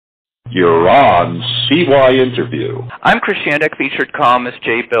You're on CYInterview. I'm Chris Shandek, featured columnist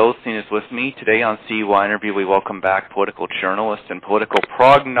Jay Bilstein is with me. Today on CYInterview, we welcome back political journalist and political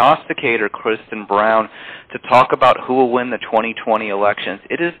prognosticator Cliston Brown to talk about who will win the 2020 elections.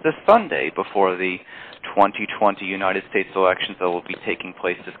 It is the Sunday before the 2020 United States elections that will be taking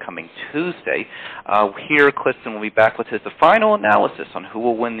place this coming Tuesday. Here, Cliston will be back with his final analysis on who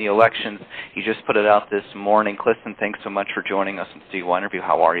will win the elections. He just put it out this morning. Cliston, thanks so much for joining us on CYInterview.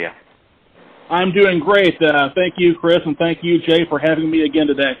 How are you? I'm doing great. Thank you, Chris, and thank you, Jay, for having me again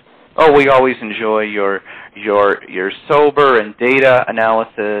today. Oh, we always enjoy your sober and data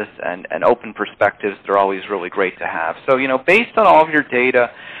analysis and open perspectives. They're always really great to have. So, based on all of your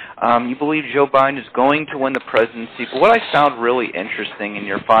data, you believe Joe Biden is going to win the presidency. But what I found really interesting in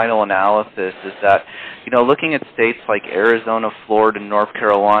your final analysis is that, looking at states like Arizona, Florida, and North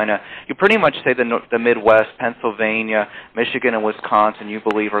Carolina, you pretty much say the Midwest, Pennsylvania, Michigan, and Wisconsin, you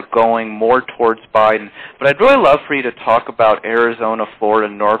believe are going more towards Biden. But I'd really love for you to talk about Arizona, Florida,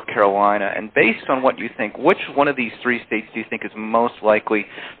 and North Carolina. And based on what you think, which one of these three states do you think is most likely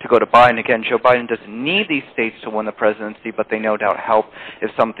to go to Biden? Again, Joe Biden doesn't need these states to win the presidency, but they no doubt help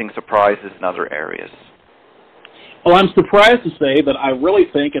if something surprises in other areas. Well, I'm surprised to say that I really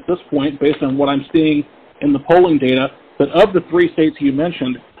think at this point, based on what I'm seeing in the polling data, that of the three states you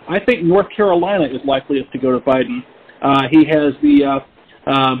mentioned, I think North Carolina is likeliest to go to Biden. He has the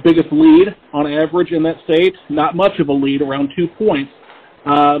biggest lead on average in that state, not much of a lead, around 2 points.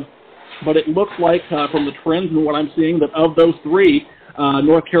 But it looks like from the trends and what I'm seeing that of those three,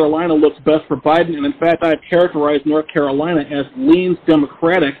 North Carolina looks best for Biden. And in fact, I have characterized North Carolina as leans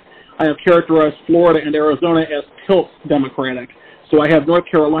Democratic. I have characterized Florida and Arizona as tilts Democratic. So I have North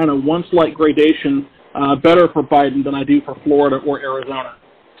Carolina one slight gradation better for Biden than I do for Florida or Arizona.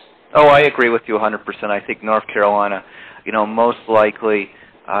 Oh, I agree with you 100%. I think North Carolina, most likely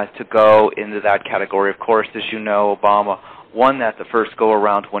to go into that category. Of course, as you know, Obama won that the first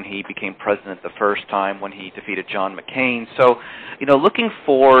go-around when he became president the first time, when he defeated John McCain. So, looking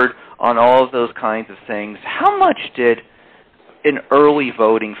forward on all of those kinds of things, how much did an early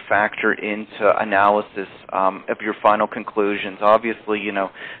voting factor into analysis of your final conclusions? Obviously,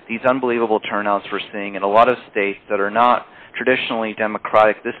 these unbelievable turnouts we're seeing in a lot of states that are not traditionally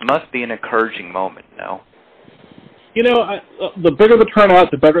Democratic, this must be an encouraging moment, no? The bigger the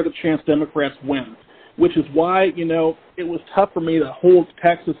turnout, the better the chance Democrats win, which is why, it was tough for me to hold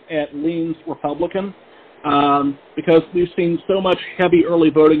Texas at leans Republican because we've seen so much heavy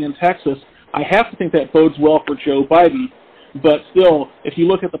early voting in Texas. I have to think that bodes well for Joe Biden. But still, if you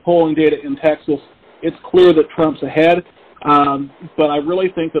look at the polling data in Texas, it's clear that Trump's ahead. But I really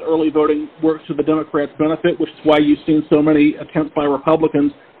think that early voting works to the Democrats' benefit, which is why you've seen so many attempts by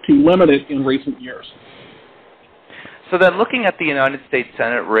Republicans to limit it in recent years. So then looking at the United States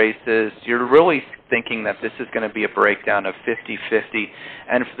Senate races, you're really thinking that this is going to be a breakdown of 50-50,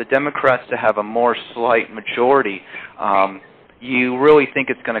 and for the Democrats to have a more slight majority, you really think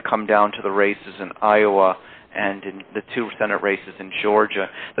it's going to come down to the races in Iowa and in the 2 Senate races in Georgia.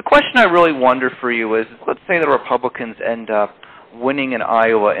 The question I really wonder for you is, let's say the Republicans end up winning in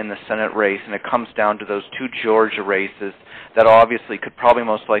Iowa in the Senate race, and it comes down to those 2 Georgia races that obviously could probably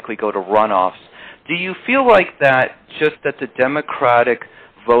most likely go to runoffs. Do you feel like that just that the Democratic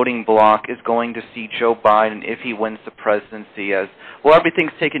voting bloc is going to see Joe Biden, if he wins the presidency, as, well,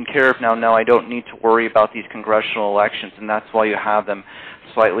 everything's taken care of now, I don't need to worry about these congressional elections, and that's why you have them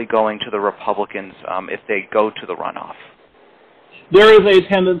slightly going to the Republicans if they go to the runoff? There is a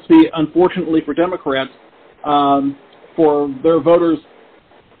tendency, unfortunately for Democrats, for their voters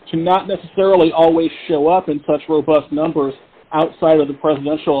to not necessarily always show up in such robust numbers outside of the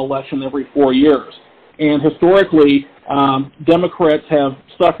presidential election every 4 years. And historically, Democrats have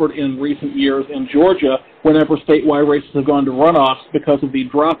suffered in recent years in Georgia whenever statewide races have gone to runoffs because of the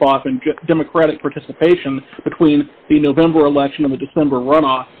drop-off in Democratic participation between the November election and the December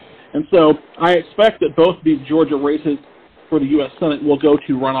runoff. And so I expect that both of these Georgia races for the U.S. Senate will go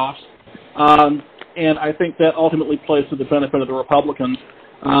to runoffs. And I think that ultimately plays to the benefit of the Republicans.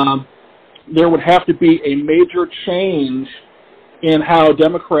 There would have to be a major change in how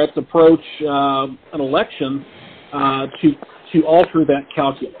Democrats approach an election to alter that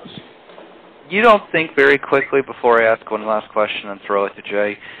calculus. You don't think, very quickly before I ask one last question and throw it to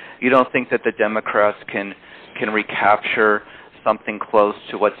Jay, you don't think that the Democrats can recapture something close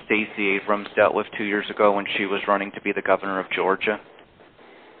to what Stacey Abrams dealt with 2 years ago when she was running to be the governor of Georgia?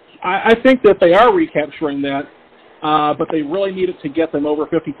 I think that they are recapturing that, but they really need it to get them over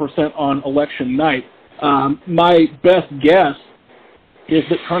 50% on election night. My best guess is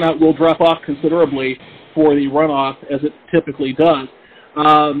that turnout will drop off considerably for the runoff, as it typically does.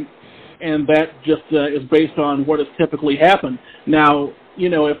 and that just is based on what has typically happened. Now,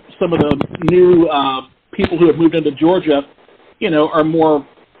 if some of the new people who have moved into Georgia, are more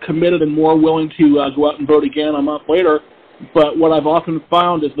committed and more willing to go out and vote again a month later. But what I've often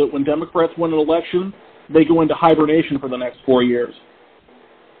found is that when Democrats win an election, they go into hibernation for the next 4 years.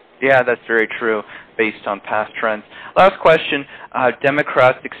 Yeah, that's very true based on past trends. Last question,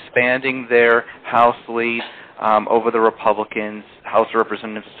 Democrats expanding their House lead over the Republicans. House of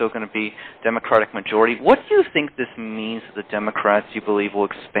Representatives still going to be Democratic majority. What do you think this means to the Democrats, you believe, will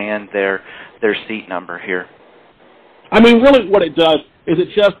expand their seat number here? I mean, really what it does is it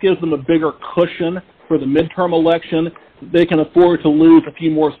just gives them a bigger cushion for the midterm election. They can afford to lose a few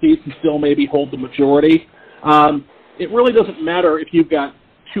more seats and still maybe hold the majority. It really doesn't matter if you've got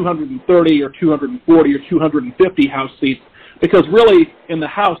 230 or 240 or 250 House seats, because really in the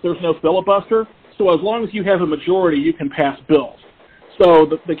House there's no filibuster, so as long as you have a majority you can pass bills. So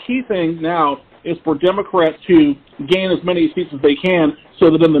the key thing now is for Democrats to gain as many seats as they can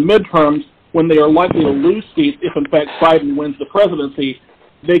so that in the midterms, when they are likely to lose seats, if in fact Biden wins the presidency,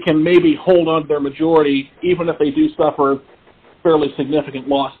 they can maybe hold on to their majority even if they do suffer fairly significant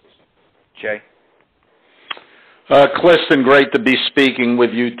losses. Jay? Cliston, great to be speaking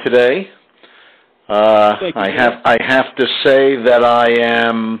with you today. Thank you, I have to say that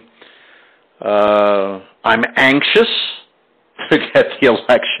I'm anxious to get the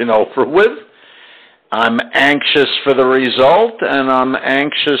election over with. I'm anxious for the result, and I'm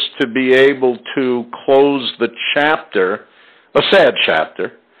anxious to be able to close the chapter, a sad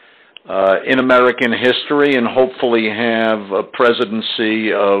chapter, in American history, and hopefully have a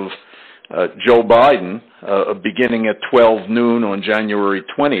presidency of Joe Biden beginning at 12 noon on January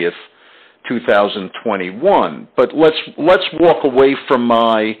 20th, 2021. But let's walk away from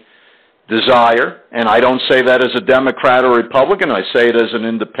my desire, and I don't say that as a Democrat or Republican, I say it as an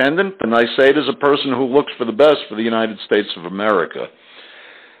independent, and I say it as a person who looks for the best for the United States of America.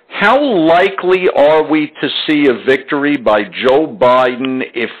 How likely are we to see a victory by Joe Biden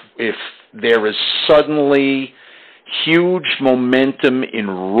if there is suddenly huge momentum in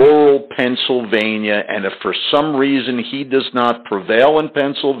rural Pennsylvania, and if for some reason he does not prevail in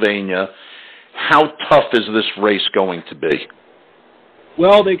Pennsylvania, how tough is this race going to be?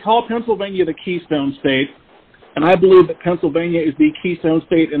 Well, they call Pennsylvania the Keystone State, and I believe that Pennsylvania is the Keystone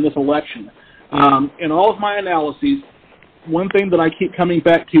State in this election. In all of my analyses, one thing that I keep coming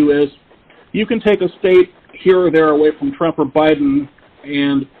back to is you can take a state here or there away from Trump or Biden,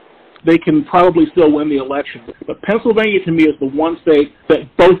 and they can probably still win the election. But Pennsylvania, to me, is the one state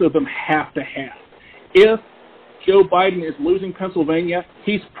that both of them have to have. If Joe Biden is losing Pennsylvania,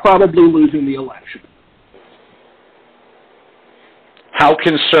 he's probably losing the election. How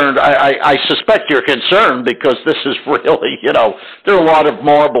concerned? I suspect you're concerned because this is really, there are a lot of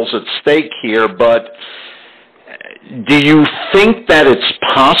marbles at stake here, but do you think that it's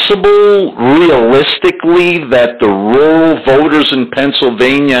possible, realistically, that the rural voters in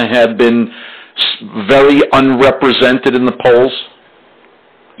Pennsylvania have been very unrepresented in the polls?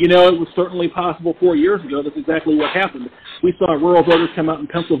 It was certainly possible 4 years ago. That's exactly what happened. We saw rural voters come out in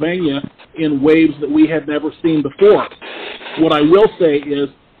Pennsylvania in waves that we had never seen before. What I will say is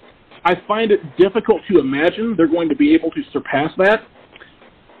I find it difficult to imagine they're going to be able to surpass that.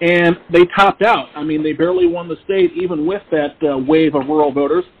 And they topped out. I mean, they barely won the state even with that wave of rural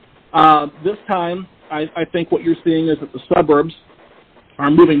voters. This time, I think what you're seeing is that the suburbs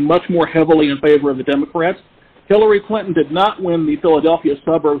are moving much more heavily in favor of the Democrats. Hillary Clinton did not win the Philadelphia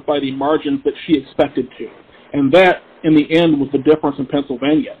suburbs by the margins that she expected to. And that, in the end, was the difference in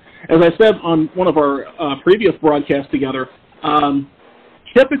Pennsylvania. As I said on one of our previous broadcasts together,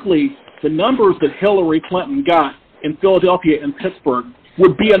 typically the numbers that Hillary Clinton got in Philadelphia and Pittsburgh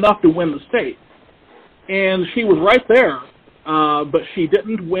would be enough to win the state. And she was right there, but she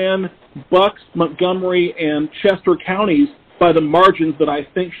didn't win Bucks, Montgomery, and Chester counties by the margins that I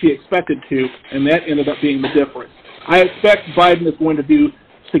think she expected to, and that ended up being the difference. I expect Biden is going to do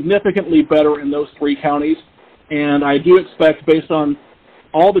significantly better in those three counties, and I do expect, based on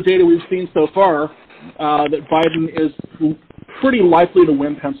all the data we've seen so far, that Biden is pretty likely to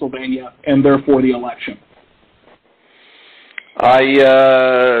win Pennsylvania and therefore the election.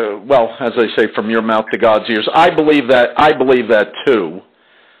 Well, as I say, from your mouth to God's ears, I believe that too.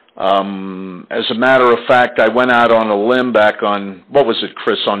 As a matter of fact, I went out on a limb back on, what was it,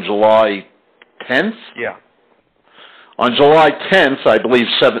 Chris, on July 10th? Yeah. On July 10th, I believe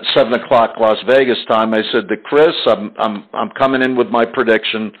 7 o'clock Las Vegas time, I said to Chris, I'm coming in with my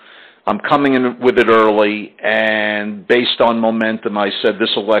prediction. I'm coming in with it early, and based on momentum, I said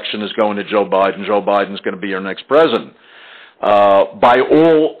this election is going to Joe Biden. Joe Biden's going to be our next president. by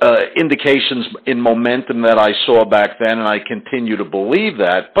all indications in momentum that I saw back then, and I continue to believe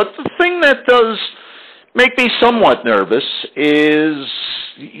that. But the thing that does make me somewhat nervous is,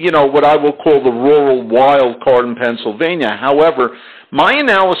 what I will call the rural wild card in Pennsylvania. However, my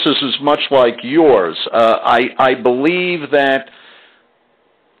analysis is much like yours. I believe that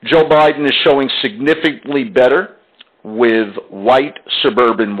Joe Biden is showing significantly better with white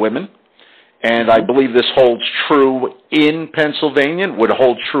suburban women, and I believe this holds true in Pennsylvania. It would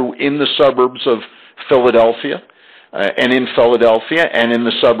hold true in the suburbs of Philadelphia, and in Philadelphia, and in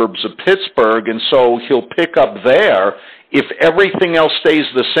the suburbs of Pittsburgh, and so he'll pick up there. If everything else stays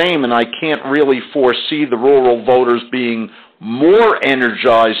the same, and I can't really foresee the rural voters being more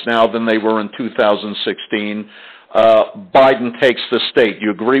energized now than they were in 2016, Biden takes the state.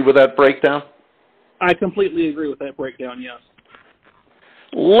 You agree with that breakdown? I completely agree with that breakdown, yes.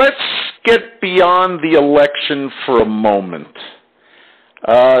 Let's get beyond the election for a moment.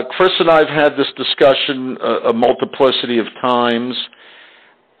 Chris and I have had this discussion a multiplicity of times.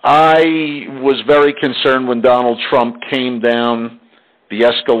 I was very concerned when Donald Trump came down the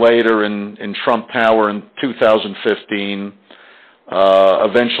escalator in Trump Tower in 2015.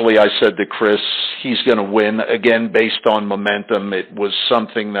 Eventually I said to Chris, he's going to win, again, based on momentum. It was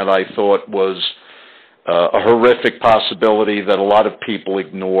something that I thought was a horrific possibility that a lot of people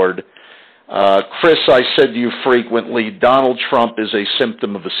ignored. Chris, I said to you frequently, Donald Trump is a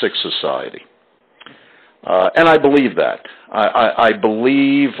symptom of a sick society. And I believe that. I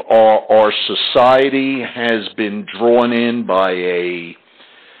believe our society has been drawn in by a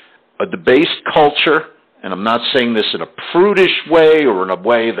debased culture, and I'm not saying this in a prudish way or in a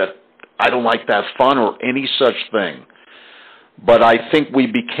way that I don't like to have fun or any such thing. But I think we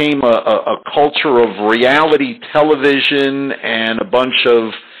became a culture of reality television and a bunch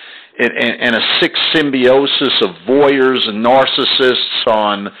of and a sick symbiosis of voyeurs and narcissists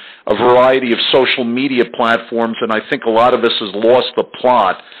on a variety of social media platforms, and I think a lot of us has lost the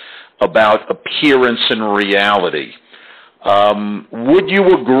plot about appearance and reality. Would you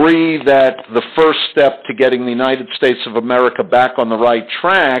agree that the first step to getting the United States of America back on the right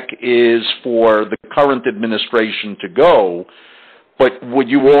track is for the current administration to go, but would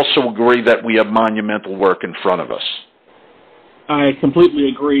you also agree that we have monumental work in front of us? I completely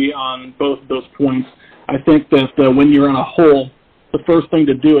agree on both of those points. I think that when you're in a hole, the first thing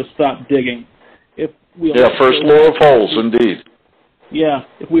to do is stop digging. First law of holes, indeed. Yeah,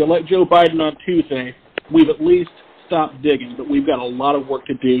 if we elect Joe Biden on Tuesday, we've at least stopped digging, but we've got a lot of work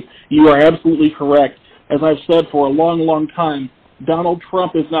to do. You are absolutely correct. As I've said for a long, long time, Donald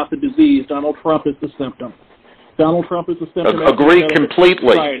Trump is not the disease. Donald Trump is the symptom. Donald Trump is the symptom. Agree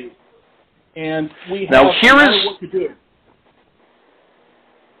completely. And we have now, a lot of work to do.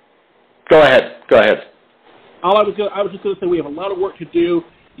 Go ahead. I was just going to say we have a lot of work to do.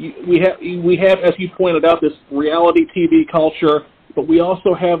 We have, as you pointed out, this reality TV culture, but we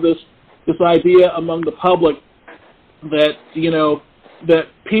also have this idea among the public that that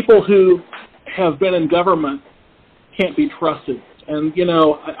people who have been in government can't be trusted. And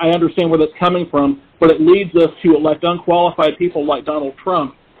I understand where that's coming from, but it leads us to elect unqualified people like Donald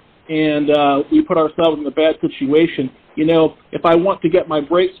Trump, and we put ourselves in a bad situation. If I want to get my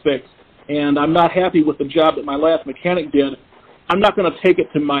brakes fixed, and I'm not happy with the job that my last mechanic did, I'm not going to take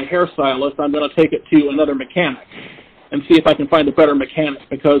it to my hairstylist. I'm going to take it to another mechanic and see if I can find a better mechanic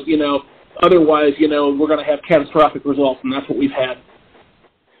because, otherwise, we're going to have catastrophic results, and that's what we've had.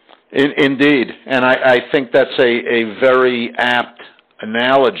 Indeed, and I think that's a very apt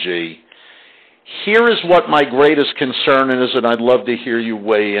analogy. Here is what my greatest concern is, and I'd love to hear you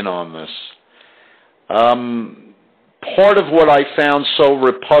weigh in on this. Part of what I found so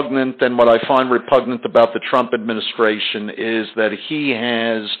repugnant and what I find repugnant about the Trump administration is that he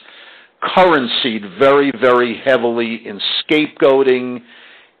has currencied very, very heavily in scapegoating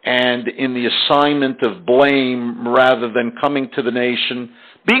and in the assignment of blame rather than coming to the nation,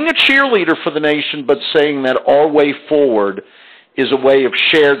 being a cheerleader for the nation, but saying that our way forward is a way of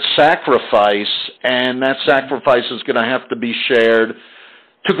shared sacrifice, and that sacrifice is going to have to be shared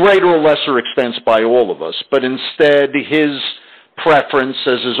to greater or lesser extent by all of us. But instead, his preference,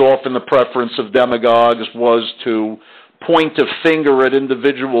 as is often the preference of demagogues, was to point a finger at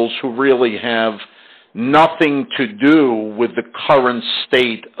individuals who really have nothing to do with the current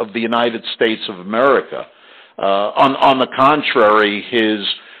state of the United States of America. On the contrary, his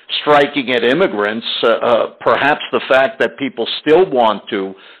striking at immigrants, perhaps the fact that people still want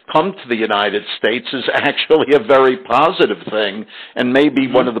to come to the United States is actually a very positive thing and maybe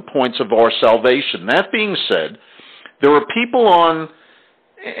one of the points of our salvation. That being said, there are people on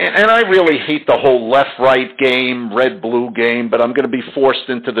and I really hate the whole left-right game, red-blue game, but I'm going to be forced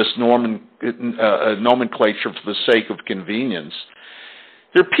into this nomenclature for the sake of convenience.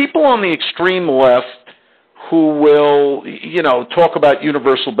 There are people on the extreme left who will, talk about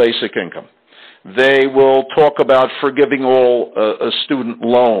universal basic income. They will talk about forgiving all student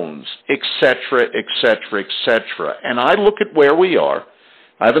loans, et cetera, et cetera, et cetera. And I look at where we are.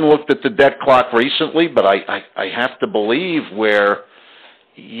 I haven't looked at the debt clock recently, but I have to believe where,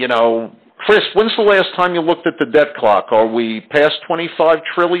 Chris, when's the last time you looked at the debt clock? Are we past $25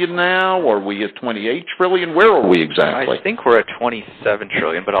 trillion now? Are we at $28 trillion? Where are we exactly? I think we're at $27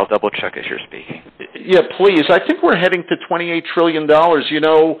 trillion, but I'll double check as you're speaking. Yeah, please. I think we're heading to $28 trillion.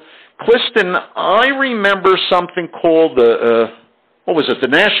 Cliston, I remember something called the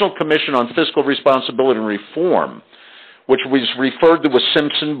National Commission on Fiscal Responsibility and Reform, which was referred to as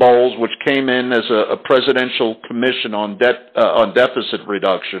Simpson-Bowles, which came in as a presidential commission on deficit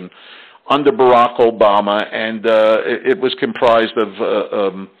reduction under Barack Obama, and it was comprised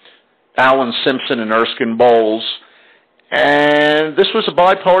of Alan Simpson and Erskine Bowles. And this was a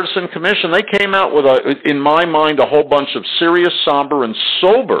bipartisan commission. They came out with, in my mind, a whole bunch of serious, somber, and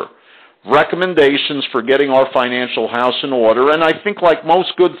sober recommendations for getting our financial house in order. And I think, like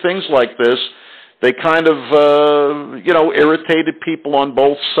most good things like this, they kind of, irritated people on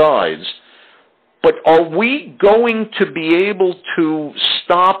both sides. But are we going to be able to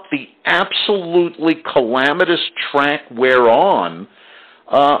stop the absolutely calamitous track we're on?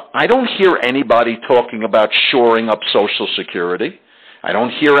 I don't hear anybody talking about shoring up Social Security. I don't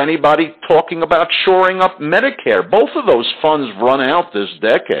hear anybody talking about shoring up Medicare. Both of those funds run out this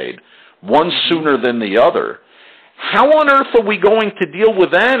decade, one sooner than the other. How on earth are we going to deal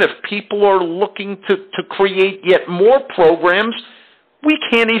with that if people are looking to create yet more programs? We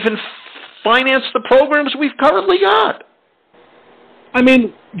can't even finance the programs we've currently got. I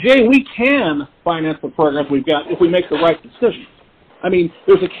mean, Jay, we can finance the programs we've got if we make the right decisions. I mean,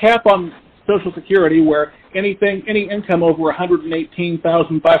 there's a cap on Social Security where any income over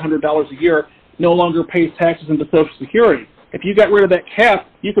 $118,500 a year no longer pays taxes into Social Security. If you got rid of that cap,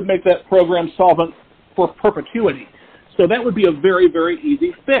 you could make that program solvent for perpetuity. So that would be a very, very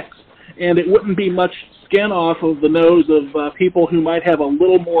easy fix. And it wouldn't be much skin off of the nose of people who might have a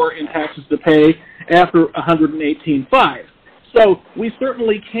little more in taxes to pay after $118,500. So we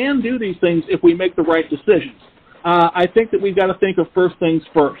certainly can do these things if we make the right decisions. I think that we've got to think of first things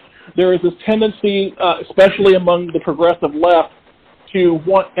first. There is this tendency, especially among the progressive left, to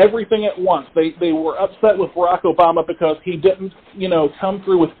want everything at once. They were upset with Barack Obama because he didn't, come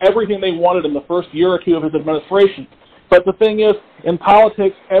through with everything they wanted in the first year or two of his administration. But the thing is, in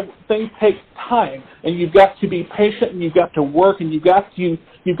politics, things take time, and you've got to be patient, and you've got to work, and you've got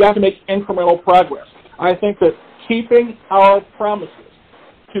to make incremental progress. I think that keeping our promises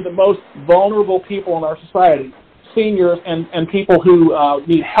to the most vulnerable people in our society, seniors and people who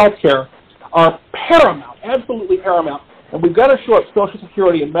need health care, are paramount, absolutely paramount. And we've got to shore up Social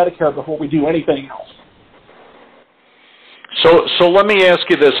Security and Medicare before we do anything else. So let me ask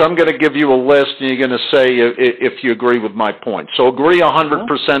you this. I'm going to give you a list, and you're going to say if you agree with my point. So agree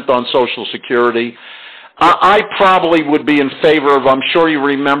 100% on Social Security. I probably would be in favor of, I'm sure you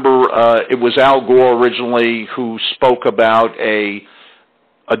remember, it was Al Gore originally who spoke about a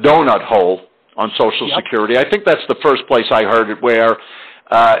donut hole on Social Security. I think that's the first place I heard it, where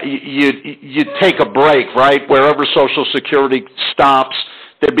you take a break, right? Wherever Social Security stops,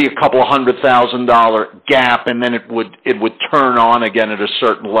 there'd be a couple of $100,000 gap, and then it would turn on again at a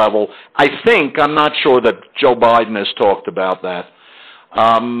certain level. I'm not sure that Joe Biden has talked about that.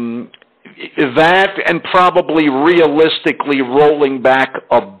 That and probably realistically rolling back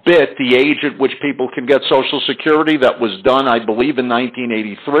a bit the age at which people can get Social Security. That was done, I believe, in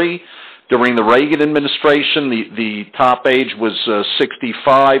 1983. During the Reagan administration, the top age was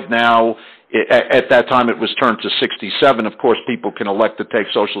 65. Now, at that time, it was turned to 67. Of course, people can elect to take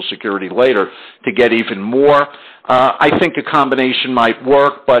Social Security later to get even more. I think a combination might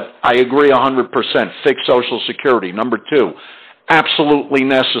work, but I agree 100%. Fix Social Security. Number 2, absolutely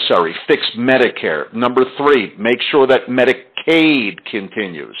necessary. Fix Medicare. Number 3, make sure that Medicaid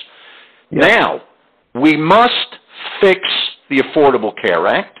continues. Yep. Now, we must fix the Affordable Care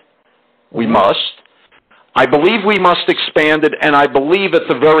Act. We must. I believe we must expand it, and I believe at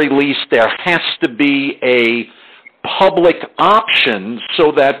the very least there has to be a public option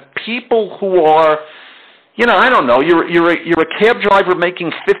so that people who are, I don't know, you're a cab driver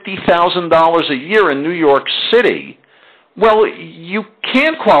making $50,000 a year in New York City. Well, you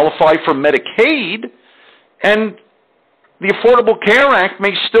can qualify for Medicaid, and the Affordable Care Act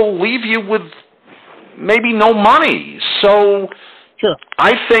may still leave you with maybe no money. So, Sure.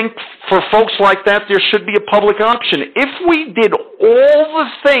 I think for folks like that, there should be a public option. If we did all the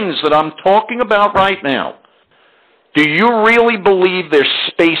things that I'm talking about right now, do you really believe there's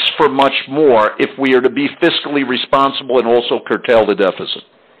space for much more if we are to be fiscally responsible and also curtail the deficit?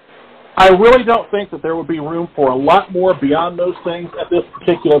 I really don't think that there would be room for a lot more beyond those things at this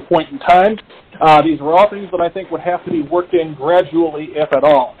particular point in time. These are all things that I think would have to be worked in gradually, if at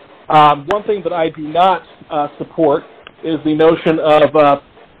all. One thing that I do not support is the notion of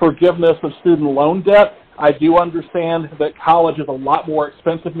forgiveness of student loan debt. I do understand that college is a lot more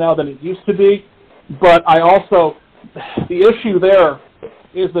expensive now than it used to be, but the issue there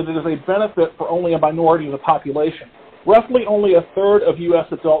is that it is a benefit for only a minority of the population. Roughly only a third of U.S.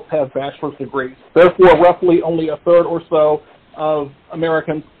 adults have bachelor's degrees. Therefore, roughly only a third or so of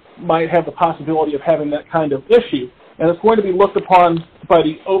Americans might have the possibility of having that kind of issue. And it's going to be looked upon by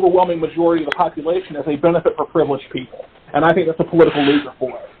the overwhelming majority of the population as a benefit for privileged people. And I think that's a political loser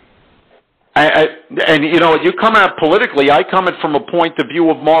for us. And, you know, you come out politically, I come at from a point of view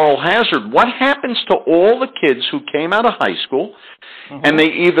of moral hazard. What happens to all the kids who came out of high school and they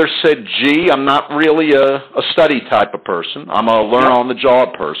either said, gee, I'm not really a study type of person, I'm a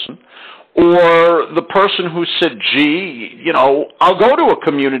learn-on-the-job person, or the person who said, gee, you know, I'll go to a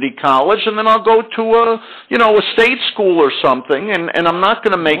community college and then I'll go to a state school or something, and I'm not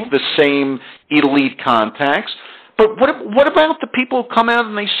going to make the same elite contacts. But what about the people who come out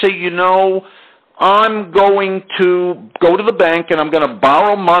and they say, you know, I'm going to go to the bank and I'm going to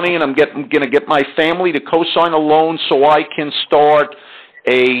borrow money and I'm going to get my family to co-sign a loan so I can start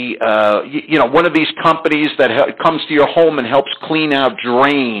one of these companies that comes to your home and helps clean out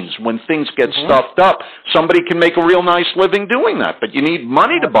drains when things get stuffed up. Somebody can make a real nice living doing that, but you need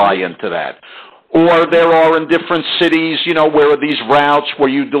money to buy into that. Or there are in different cities, you know, where are these routes where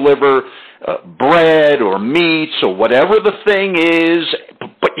you deliver bread or meats or whatever the thing is,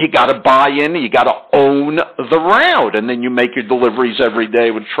 but you got to buy in, you got to own the route, and then you make your deliveries every day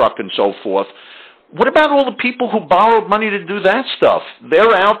with truck and so forth. What about all the people who borrowed money to do that stuff?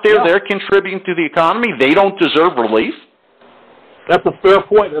 They're out there, they're contributing to the economy, they don't deserve relief? That's a fair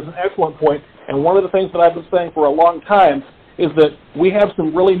point. That's an excellent point. And one of the things that I've been saying for a long time is that we have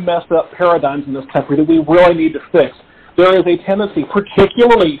some really messed up paradigms in this country that we really need to fix. There is a tendency,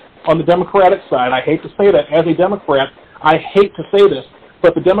 particularly on the Democratic side, I hate to say that, as a Democrat, I hate to say this,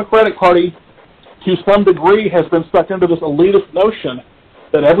 but the Democratic Party, to some degree, has been sucked into this elitist notion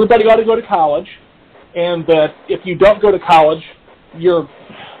that everybody ought to go to college, and that if you don't go to college, you're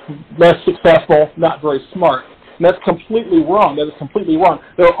less successful, not very smart. And that's completely wrong. That is completely wrong.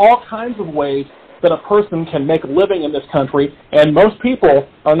 There are all kinds of ways that a person can make a living in this country, and most people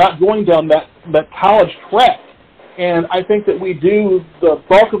are not going down that college track. And I think that we do the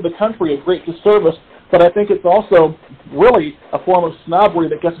bulk of the country a great disservice, but I think it's also really a form of snobbery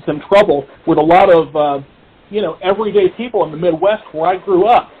that gets us in trouble with a lot of, everyday people in the Midwest where I grew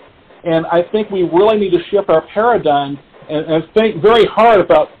up. And I think we really need to shift our paradigm and think very hard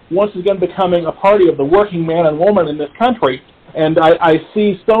about once again becoming a party of the working man and woman in this country. And I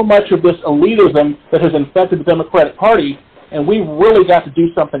see so much of this elitism that has infected the Democratic Party, and we've really got to do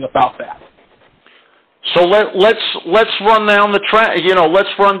something about that. So let's run down let's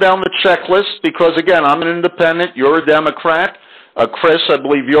run down the checklist, because again, I'm an independent, you're a Democrat. Chris, I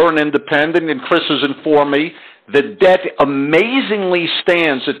believe you're an independent, and Chris has informed me the debt amazingly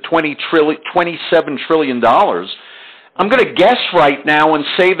stands at $27 trillion. I'm going to guess right now and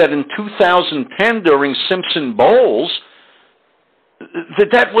say that in 2010 during Simpson Bowles, the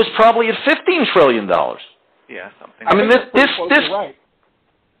debt was probably at $15 trillion. Yeah, something. I mean,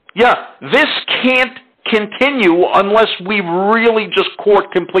 this can't continue unless we really just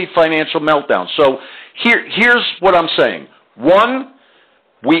court complete financial meltdown. So here's what I'm saying. One,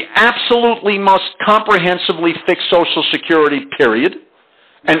 we absolutely must comprehensively fix Social Security, period,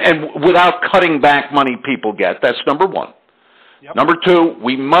 and without cutting back money people get. That's number one. Yep. Number two,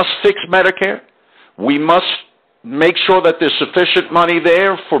 we must fix Medicare. We must make sure that there's sufficient money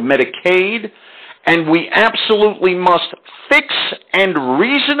there for Medicaid, and we absolutely must fix and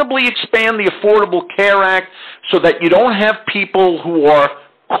reasonably expand the Affordable Care Act so that you don't have people who are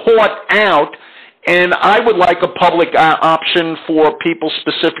caught out. And I would like a public option for people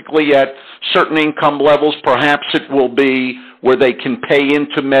specifically at certain income levels. Perhaps it will be where they can pay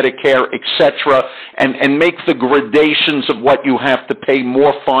into Medicare, etc., and make the gradations of what you have to pay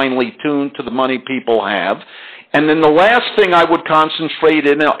more finely tuned to the money people have. And then the last thing I would concentrate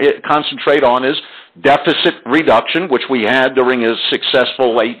on is deficit reduction, which we had during a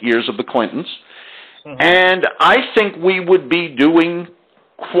successful 8 years of the Clintons. Mm-hmm. And I think we would be doing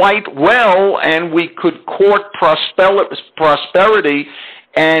quite well, and we could court prosperity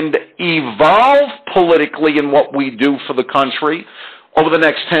and evolve politically in what we do for the country over the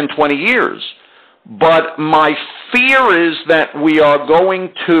next 10, 20 years. But my fear is that we are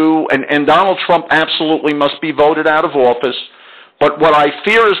going to, and Donald Trump absolutely must be voted out of office, but what I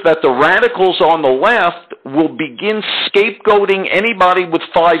fear is that the radicals on the left will begin scapegoating anybody with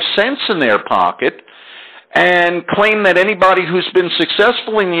 5 cents in their pocket and claim that anybody who's been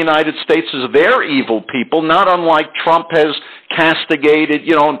successful in the United States is their evil people, not unlike Trump has castigated,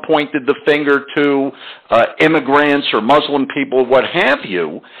 and pointed the finger to immigrants or Muslim people, what have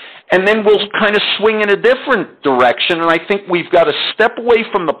you. And then we'll kind of swing in a different direction, and I think we've got to step away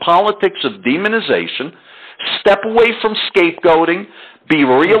from the politics of demonization, step away from scapegoating, be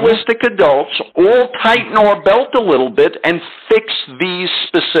realistic adults, all tighten our belt a little bit, and fix these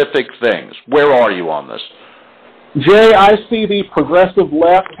specific things. Where are you on this? Jay, I see the progressive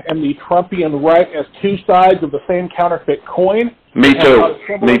left and the Trumpian right as two sides of the same counterfeit coin. Me too.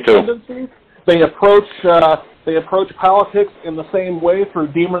 Me too. They approach politics in the same way through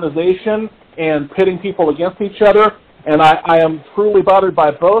demonization and pitting people against each other, and I am truly bothered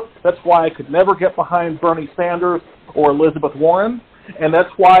by both. That's why I could never get behind Bernie Sanders or Elizabeth Warren, and that's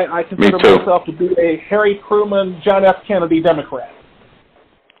why I consider myself to be a Harry Truman, John F. Kennedy Democrat.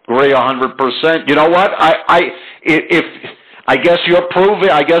 Agree 100%. You know what? I guess you're proving.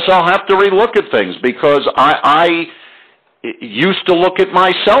 I guess I'll have to relook at things, because I used to look at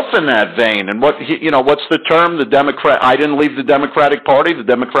myself in that vein. And what's the term? The Democrat. I didn't leave the Democratic Party. The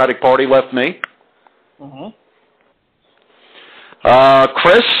Democratic Party left me.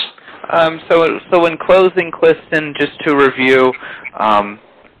 Chris. So in closing, Cliston, just to review,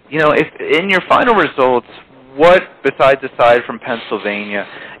 if in your final results, what, aside from Pennsylvania,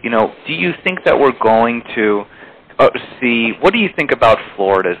 do you think that we're going to see? What do you think about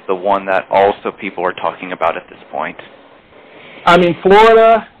Florida as the one that also people are talking about at this point? I mean,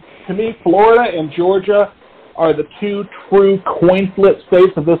 Florida and Georgia are the two true coin flip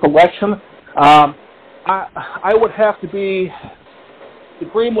states of this election. I would have to be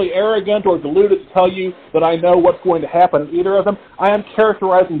supremely arrogant or deluded to tell you that I know what's going to happen in either of them. I am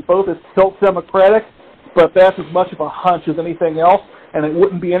characterizing both as tilt Democratic, but that's as much of a hunch as anything else, and it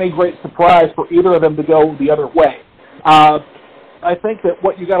wouldn't be any great surprise for either of them to go the other way. I think that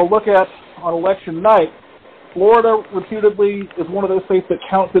what you got to look at on election night, Florida reputedly is one of those states that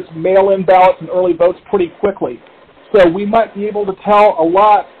counts its mail-in ballots and early votes pretty quickly. So we might be able to tell a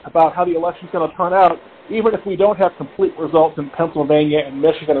lot about how the election's going to turn out, even if we don't have complete results in Pennsylvania and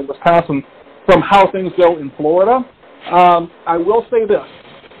Michigan and Wisconsin from how things go in Florida. I will say this.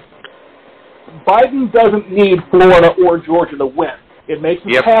 Biden doesn't need Florida or Georgia to win. It makes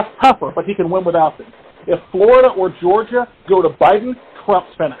his path tougher, but he can win without them. If Florida or Georgia go to Biden,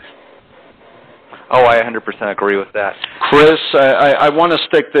 Trump's finished. Oh, I 100% agree with that. Chris, I want to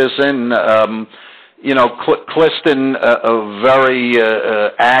stick this in. Cliston very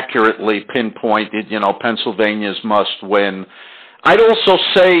accurately pinpointed, Pennsylvania's must win. I'd also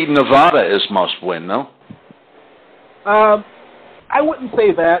say Nevada is must win, no? I wouldn't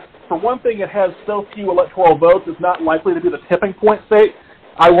say that. For one thing, it has so few electoral votes, it's not likely to be the tipping point state.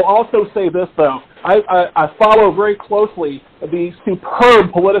 I will also say this, though. I follow very closely the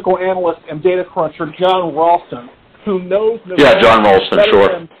superb political analyst and data cruncher, John Ralston, who knows Nevada John Ralston,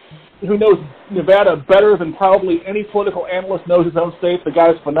 sure. Who knows Nevada better than probably any political analyst knows his own state. The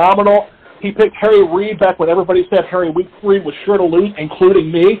guy's phenomenal. He picked Harry Reid back when everybody said Harry Reid was sure to lose,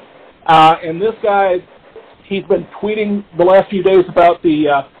 including me. And this guy, he's been tweeting the last few days about the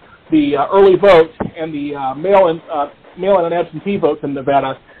early vote and the mail-in and absentee votes in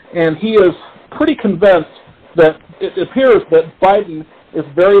Nevada, and he is pretty convinced that it appears that Biden is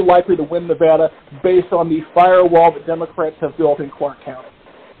very likely to win Nevada based on the firewall that Democrats have built in Clark County.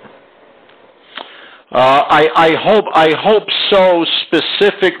 I hope so,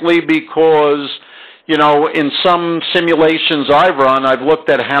 specifically because, in some simulations I've run, I've looked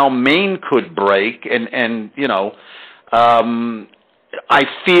at how Maine could break, and I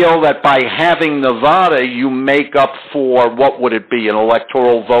feel that by having Nevada, you make up for, what would it be, an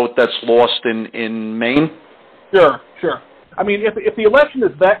electoral vote that's lost in Maine? Sure. I mean, if the election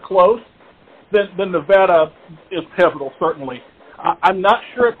is that close, then Nevada is pivotal, certainly. I'm not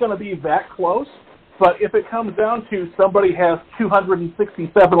sure it's going to be that close, but if it comes down to somebody has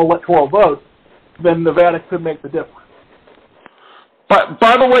 267 electoral votes, then Nevada could make the difference. But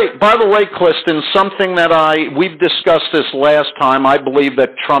by the way, Cliston, something that we've discussed this last time. I believe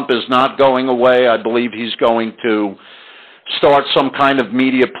that Trump is not going away. I believe he's going to start some kind of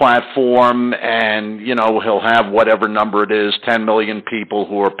media platform, and, you know, he'll have whatever number it is, 10 million people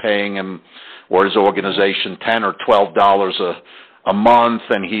who are paying him or his organization $10 or $12 a month,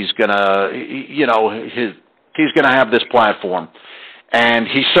 and he's gonna, you know, he's gonna have this platform. And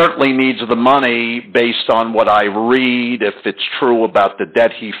he certainly needs the money based on what I read, if it's true about the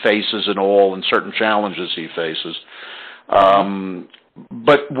debt he faces and all, and certain challenges he faces.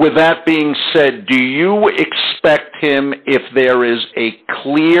 But with that being said, do you expect him, if there is a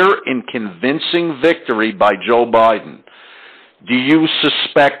clear and convincing victory by Joe Biden, do you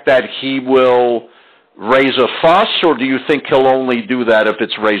suspect that he will raise a fuss, or do you think he'll only do that if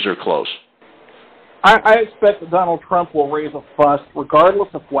it's razor close? I expect that Donald Trump will raise a fuss regardless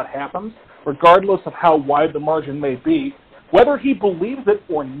of what happens, regardless of how wide the margin may be, whether he believes it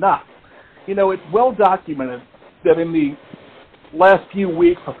or not. You know, it's well documented that in the last few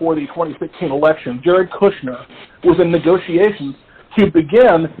weeks before the 2016 election, Jared Kushner was in negotiations to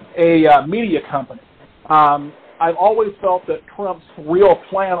begin a media company. I've always felt that Trump's real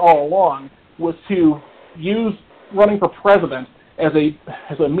plan all along was to use running for president as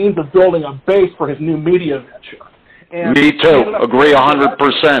a means of building a base for his new media venture. And me too. Agree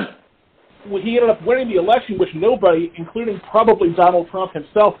 100%. He ended up winning the election, which nobody, including probably Donald Trump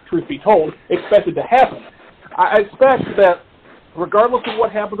himself, truth be told, expected to happen. I expect that regardless of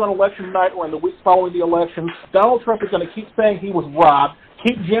what happens on election night or in the weeks following the election, Donald Trump is going to keep saying he was robbed,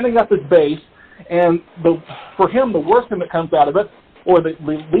 keep ginning up his base, and for him, the worst thing that comes out of it, or the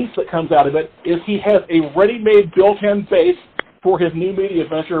least that comes out of it, is he has a ready-made built-in base for his new media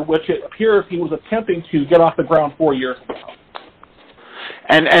venture, which it appears he was attempting to get off the ground 4 years ago.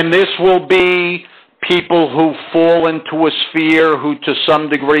 And this will be people who fall into a sphere who to some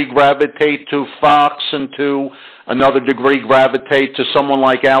degree gravitate to Fox and to another degree gravitate to someone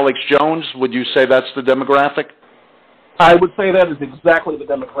like Alex Jones? Would you say that's the demographic? I would say that is exactly the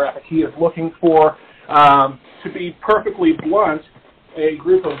demographic. He is looking for, to be perfectly blunt, a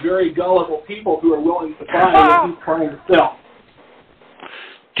group of very gullible people who are willing to buy what he's trying to sell.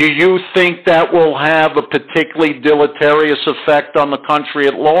 Do you think that will have a particularly deleterious effect on the country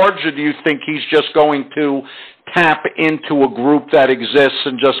at large, or do you think he's just going to tap into a group that exists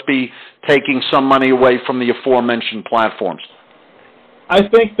and just be taking some money away from the aforementioned platforms? I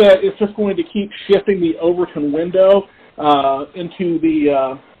think that it's just going to keep shifting the Overton window into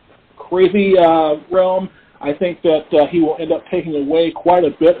the crazy realm. I think that he will end up taking away quite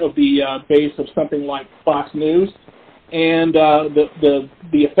a bit of the base of something like Fox News. And the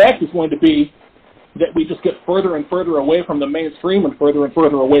effect is going to be that we just get further and further away from the mainstream and further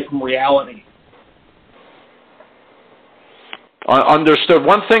away from reality. Understood.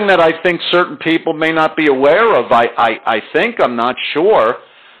 One thing that I think certain people may not be aware of, I think, I'm not sure,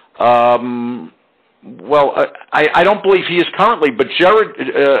 I don't believe he is currently, but Jared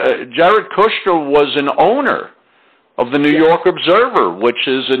Kushner was an owner of the New York Observer, which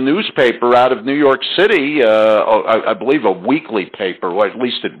is a newspaper out of New York City, I believe a weekly paper, or at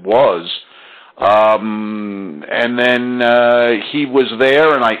least it was. And then he was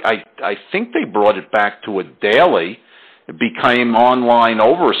there, and I think they brought it back to a daily. It became online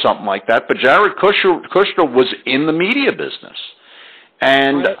over or something like that. But Jared Kushner was in the media business.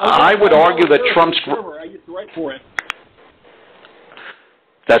 And I would argue that Trump's... I used to write for it.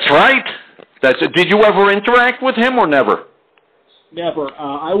 That's right. Did you ever interact with him or never? Never.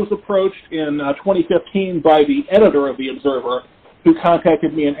 I was approached in 2015 by the editor of The Observer, who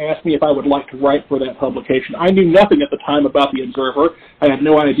contacted me and asked me if I would like to write for that publication. I knew nothing at the time about The Observer. I had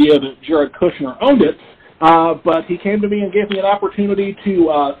no idea that Jared Kushner owned it, but he came to me and gave me an opportunity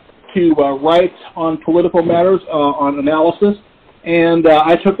to write on political matters, on analysis, and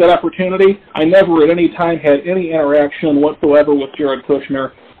I took that opportunity. I never at any time had any interaction whatsoever with Jared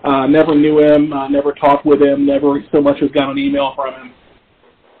Kushner. Never knew him, never talked with him, never so much as got an email from him.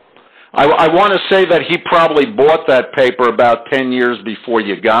 I want to say that he probably bought that paper about 10 years before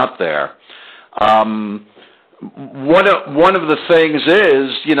you got there. One of the things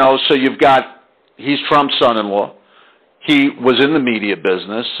is, you know, so he's Trump's son-in-law. He was in the media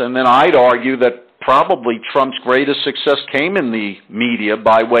business, and then I'd argue that probably Trump's greatest success came in the media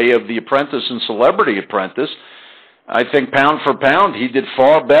by way of The Apprentice and Celebrity Apprentice. I think pound for pound, he did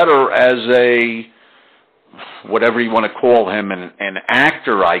far better as a, whatever you want to call him, an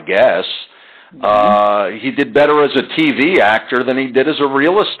actor, I guess. He did better as a TV actor than he did as a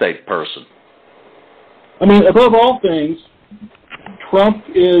real estate person. I mean, above all things, Trump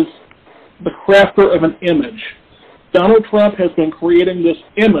is the crafter of an image. Donald Trump has been creating this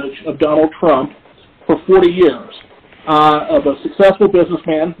image of Donald Trump for 40 years, of a successful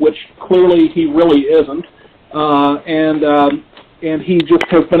businessman, which clearly he really isn't, and he just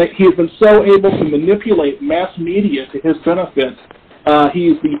has been so able to manipulate mass media to his benefit.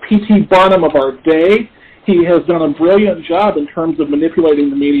 He's the P.T. Barnum of our day. He has done a brilliant job in terms of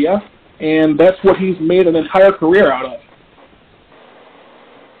manipulating the media, and that's what he's made an entire career out of.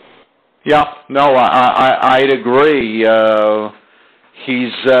 Yeah, no, I'd agree.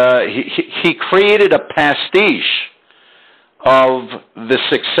 He created a pastiche of the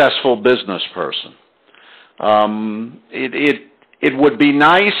successful business person. It would be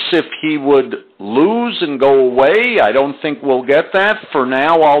nice if he would lose and go away. I don't think we'll get that. For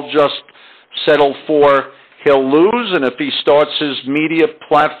now, I'll just settle for he'll lose, and if he starts his media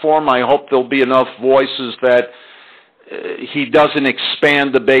platform, I hope there'll be enough voices that he doesn't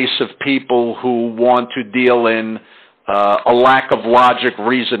expand the base of people who want to deal in a lack of logic,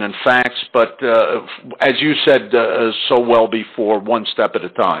 reason, and facts, but as you said so well before, one step at a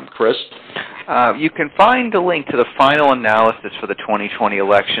time. Chris? You can find a link to the final analysis for the 2020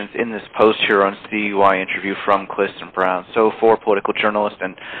 elections in this post here on CYInterview from Cliston Brown. So for political journalist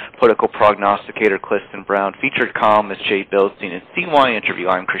and political prognosticator Cliston Brown, featured columnist Jay Bilstein, and CYInterview,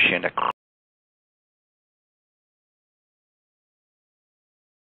 I'm Christian.